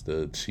against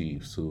the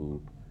Chiefs,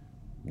 who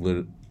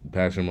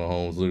Patrick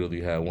Mahomes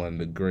literally had one of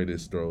the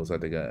greatest throws I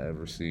think I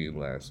ever seen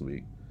last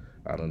week.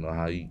 I don't know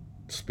how he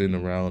spin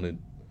around and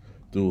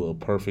threw a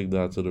perfect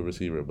dot to the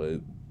receiver,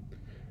 but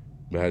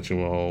Patrick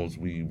Mahomes,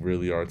 we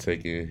really are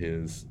taking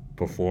his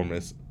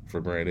performance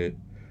for granted.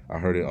 I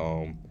heard it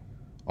on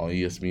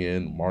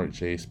ESPN. Mark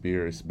J.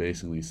 Spears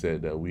basically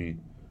said that we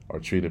are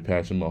treating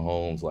Patrick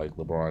Mahomes like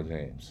LeBron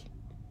James.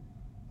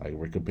 Like,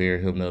 we're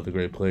comparing him to other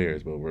great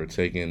players, but we're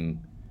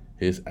taking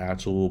his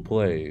actual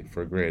play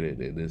for granted,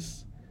 and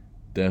this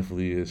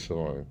definitely is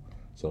showing.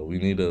 So we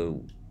need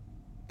to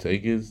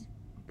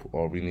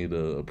we need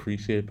to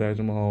appreciate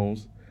Patrick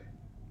Mahomes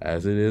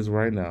as it is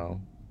right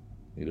now.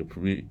 We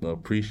need to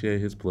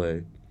appreciate his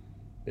play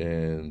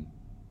and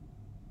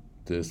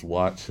just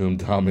watch him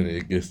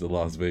dominate against the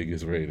Las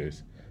Vegas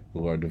Raiders,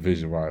 who are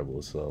division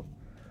rivals. So,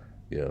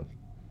 yeah.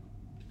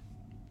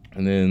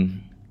 And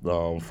then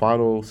the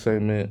final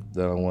segment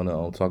that I want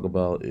to talk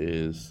about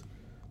is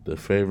the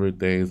favorite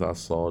things I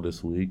saw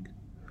this week.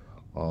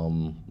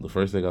 The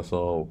first thing I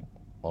saw,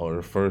 or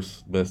the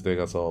first best thing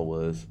I saw,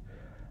 was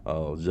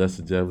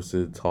Justin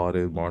Jefferson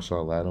taunting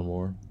Marshawn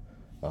Lattimore.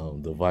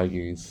 The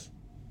Vikings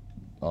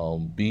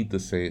beat the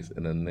Saints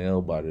in a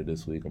nail biter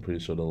this week. I'm pretty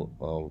sure the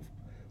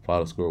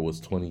final score was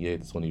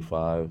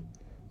 28-25.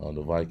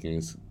 The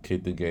Vikings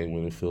kicked the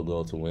game-winning field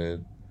goal to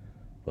win,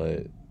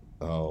 but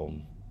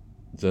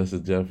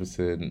Justin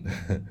Jefferson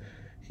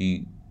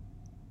he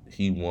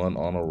won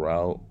on a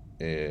route,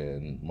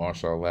 and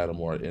Marshawn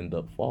Lattimore ended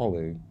up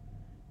falling,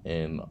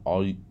 and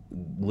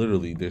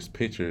literally there's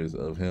pictures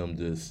of him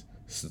just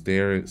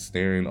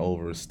stepping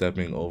over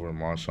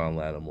Marshawn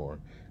Lattimore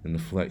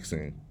and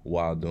flexing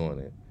while doing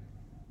it.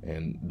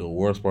 And the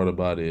worst part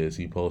about it is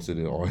he posted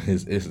it on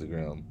his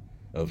Instagram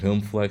of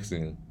him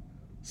flexing,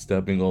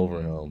 stepping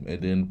over him,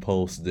 and then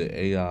post the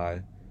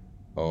AI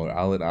or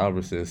Allen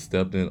Iverson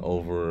stepped in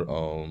over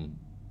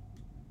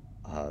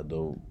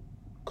the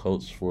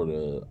coach for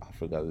I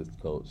forgot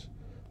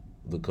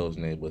the coach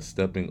name, but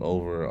stepping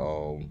over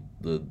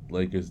the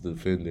Lakers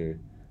defender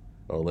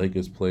or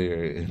Lakers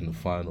player in the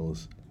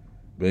finals,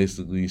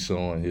 basically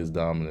showing his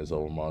dominance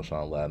over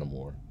Marshawn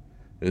Lattimore.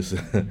 It's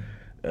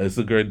it's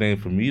a great thing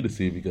for me to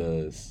see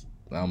because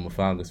I'm a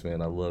Falcons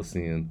fan. I love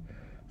seeing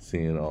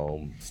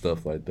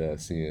stuff like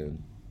that,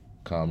 seeing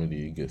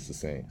comedy against the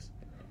Saints.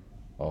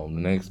 The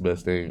next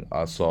best thing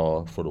I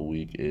saw for the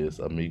week is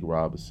Amik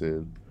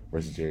Robinson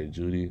versus Jerry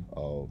Jeudy.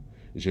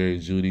 Jerry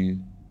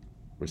Jeudy,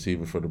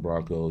 receiver for the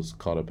Broncos,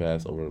 caught a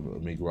pass over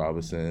Amik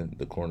Robinson,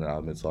 the corner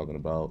I've been talking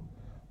about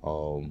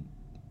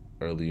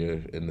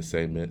earlier in the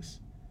segments.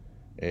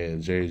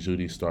 And Jerry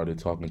Jeudy started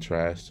talking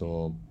trash to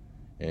him,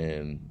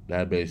 and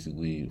that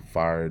basically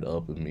fired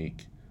up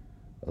Amik,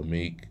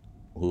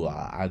 who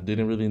I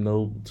didn't really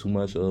know too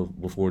much of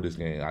before this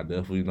game. I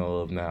definitely know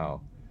of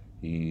now.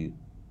 He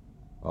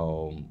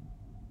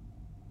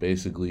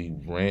basically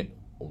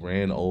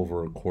ran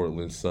over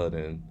Courtland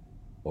Sutton,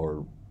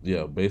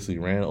 basically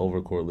ran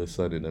over Courtland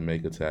Sutton to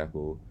make a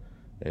tackle,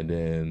 and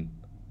then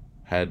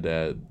had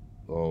that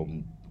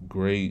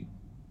great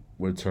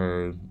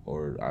return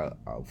or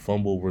a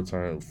fumble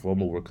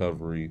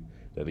recovery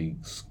that he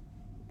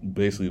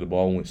basically the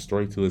ball went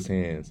straight to his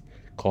hands,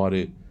 caught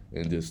it,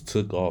 and just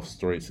took off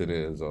straight to the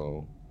end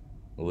zone.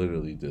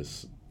 Literally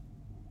just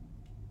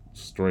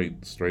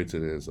straight to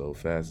the end zone,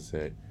 fast as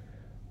heck.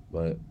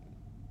 But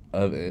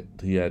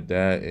he had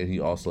that, and he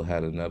also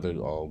had another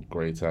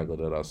great tackle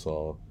that I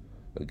saw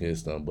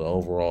against them. But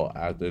overall,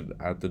 after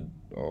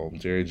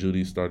Jerry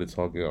Jeudy started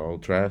talking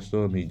trash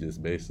to him, he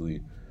just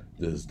basically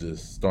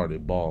just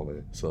started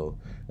balling. So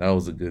that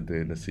was a good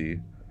thing to see.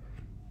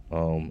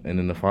 And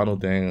then the final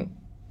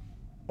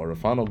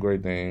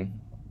great thing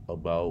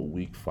about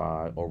week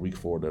 4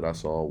 that I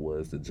saw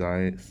was the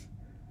Giants.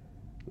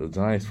 The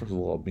Giants, first of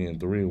all, being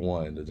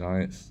 3-1. The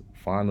Giants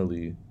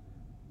finally,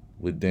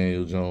 with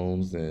Daniel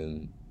Jones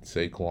and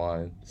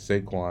Saquon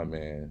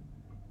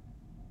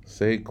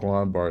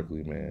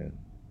Barkley, man.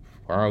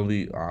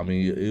 Finally, I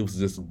mean, it was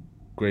just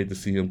great to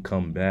see him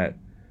come back,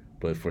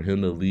 but for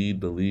him to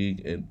lead the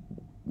league in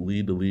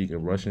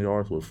rushing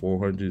yards with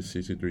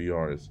 463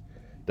 yards,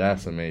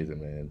 that's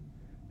amazing, man.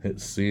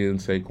 Seeing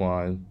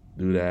Saquon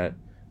do that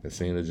and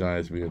seeing the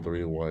Giants being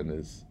 3-1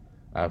 is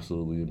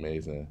absolutely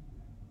amazing.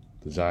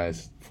 The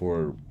Giants,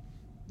 for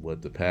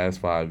the past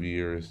 5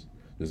 years,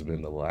 has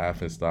been the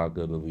laughing stock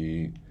of the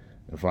league,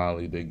 and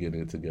finally they're getting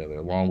it together,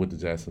 along with the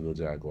Jacksonville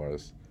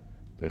Jaguars.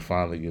 They're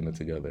finally getting it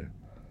together.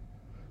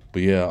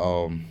 But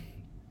yeah,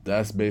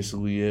 that's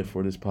basically it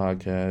for this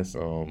podcast.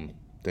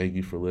 Thank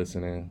you for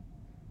listening.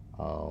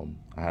 I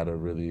had a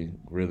really,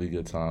 really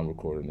good time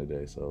recording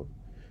today. So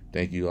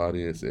thank you,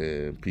 audience,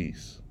 and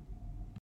peace.